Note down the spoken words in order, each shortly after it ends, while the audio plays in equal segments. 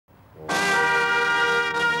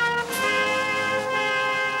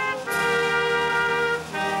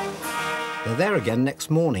They're there again next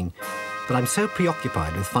morning, but I'm so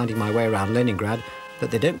preoccupied with finding my way around Leningrad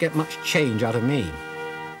that they don't get much change out of me.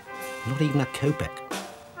 Not even a kopeck.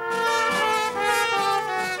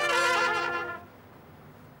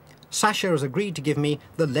 Sasha has agreed to give me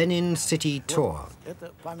the Lenin city tour.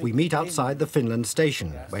 We meet outside the Finland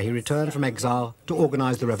station, where he returned from exile to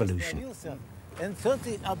organize the revolution. And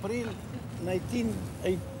 30 April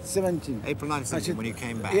 1917. April 1917, when you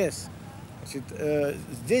came back. Yes.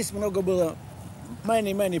 Здесь много было,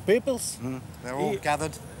 many peoples. They're all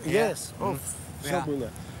gathered? Yes. Все было.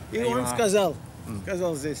 И он сказал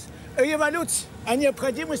здесь, революция, о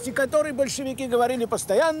необходимости которой большевики говорили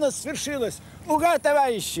постоянно, свершилась. Ура,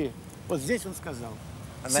 товарищи! Вот здесь он сказал.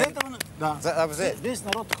 С этого, да. That was it? Весь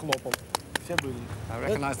народ хлопал. Все были. I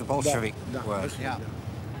recognize the Bolshevik word. Yeah.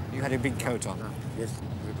 You had a big coat on. Yes.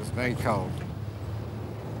 It was very cold.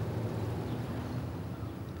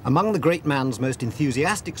 Among the great man's most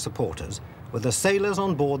enthusiastic supporters were the sailors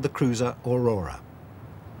on board the cruiser Aurora.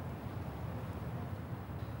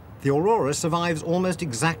 The Aurora survives almost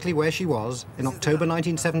exactly where she was in October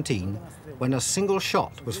 1917, when a single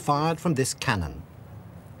shot was fired from this cannon.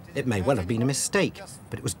 It may well have been a mistake,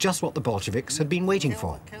 but it was just what the Bolsheviks had been waiting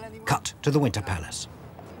for. Cut to the Winter Palace.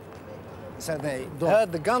 So they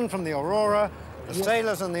heard the gun from the Aurora, the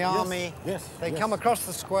sailors and the army, they come across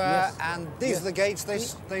the square, and these are the gates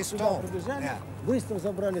they stormed. Yeah.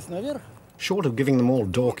 Short of giving them all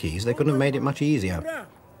door keys, they couldn't have made it much easier.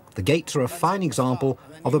 The gates are a fine example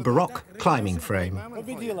of a Baroque climbing frame.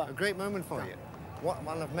 A great moment for you.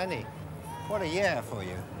 One of many. What a year for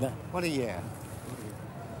you. What a year.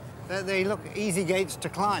 They look easy gates to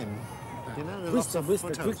climb. You know,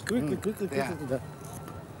 quickly.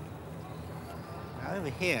 Over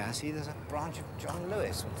here, see, there's a branch of John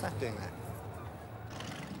Lewis. What's that doing there?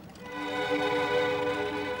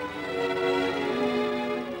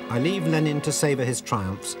 I leave Lenin to savour his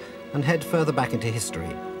triumphs and head further back into history,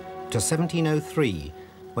 to 1703,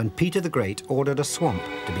 when Peter the Great ordered a swamp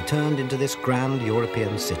to be turned into this grand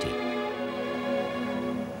European city.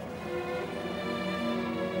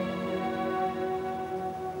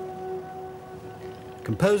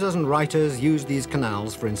 Composers and writers used these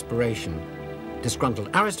canals for inspiration. Disgruntled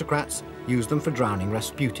aristocrats used them for drowning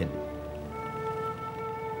Rasputin.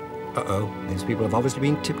 Uh-oh, these people have obviously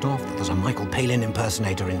been tipped off that there's a Michael Palin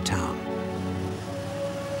impersonator in town.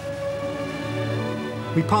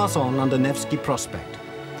 We pass on under Nevsky Prospect,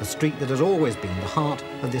 the street that has always been the heart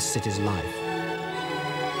of this city's life.